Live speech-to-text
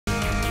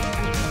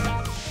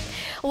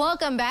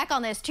Welcome back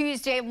on this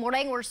Tuesday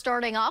morning. We're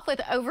starting off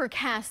with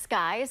overcast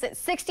skies at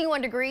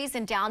 61 degrees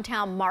in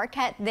downtown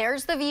Marquette.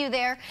 There's the view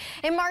there.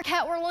 In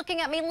Marquette, we're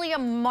looking at mainly a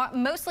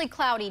mostly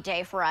cloudy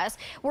day for us.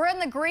 We're in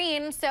the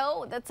green,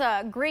 so that's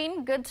a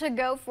green good to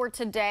go for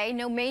today.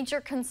 No major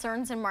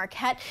concerns in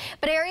Marquette,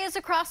 but areas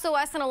across the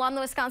west and along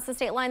the Wisconsin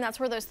state line, that's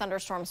where those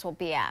thunderstorms will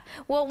be at.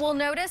 What we'll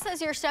notice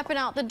as you're stepping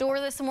out the door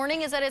this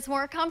morning is that it's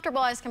more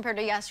comfortable as compared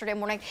to yesterday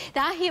morning.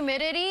 That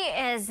humidity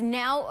is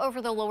now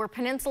over the lower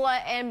peninsula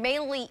and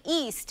mainly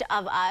east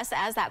of us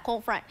as that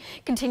cold front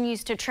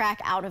continues to track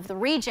out of the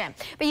region.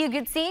 But you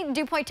can see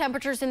dew point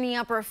temperatures in the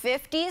upper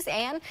 50s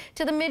and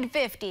to the mid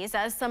 50s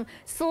as some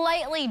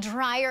slightly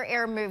drier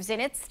air moves in.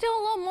 It's still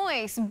a little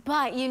moist,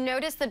 but you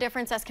notice the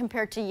difference as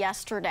compared to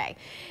yesterday.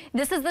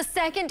 This is the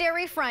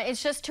secondary front.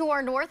 It's just to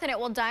our north and it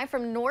will dive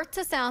from north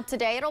to south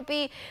today. It'll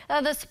be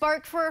the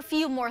spark for a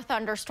few more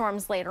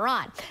thunderstorms later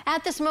on.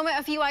 At this moment,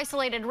 a few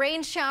isolated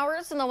rain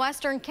showers in the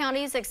western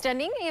counties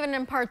extending even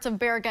in parts of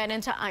Barragán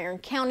into Iron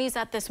counties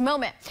at this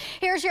moment.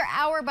 Here's your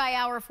hour by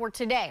hour for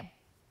today.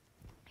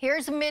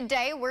 Here's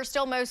midday. We're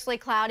still mostly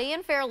cloudy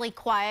and fairly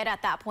quiet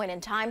at that point in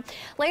time.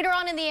 Later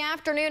on in the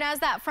afternoon, as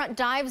that front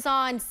dives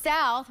on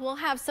south, we'll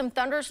have some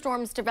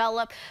thunderstorms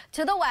develop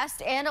to the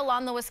west and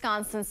along the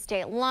Wisconsin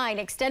state line,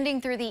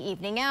 extending through the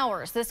evening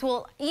hours. This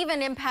will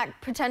even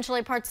impact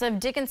potentially parts of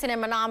Dickinson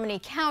and Menominee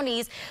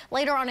counties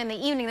later on in the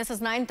evening. This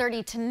is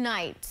 9:30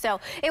 tonight,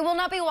 so it will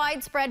not be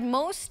widespread.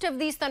 Most of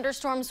these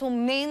thunderstorms will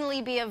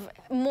mainly be of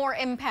more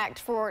impact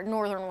for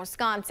northern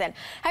Wisconsin.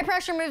 High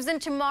pressure moves in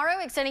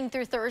tomorrow, extending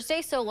through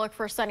Thursday, so look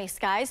for sunny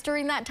skies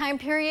during that time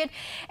period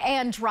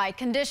and dry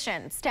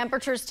conditions.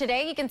 Temperatures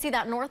today, you can see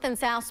that north and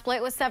south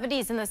split with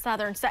 70s in the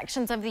southern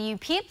sections of the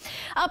UP,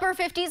 upper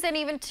 50s and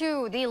even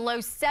to the low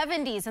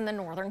 70s in the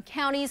northern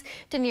counties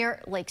to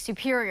near Lake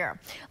Superior.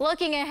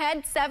 Looking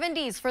ahead,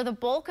 70s for the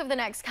bulk of the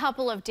next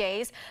couple of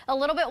days, a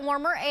little bit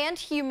warmer and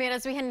humid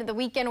as we head into the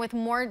weekend with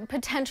more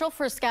potential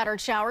for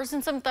scattered showers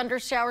and some thunder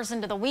showers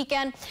into the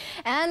weekend.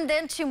 And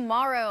then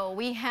tomorrow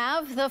we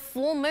have the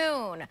full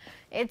moon.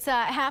 It's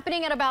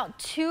happening at about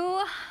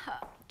 2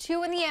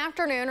 in the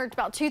afternoon, or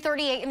about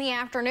 2:38 in the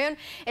afternoon.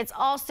 It's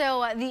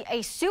also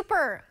a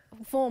super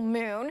full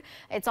moon.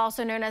 It's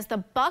also known as the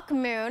buck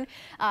moon.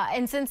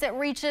 And since it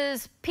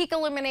reaches peak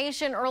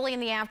illumination early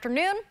in the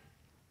afternoon,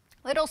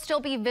 it'll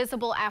still be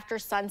visible after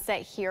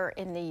sunset here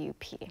in the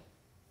UP.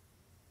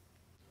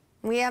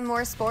 We have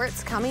more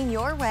sports coming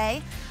your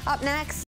way. Up next.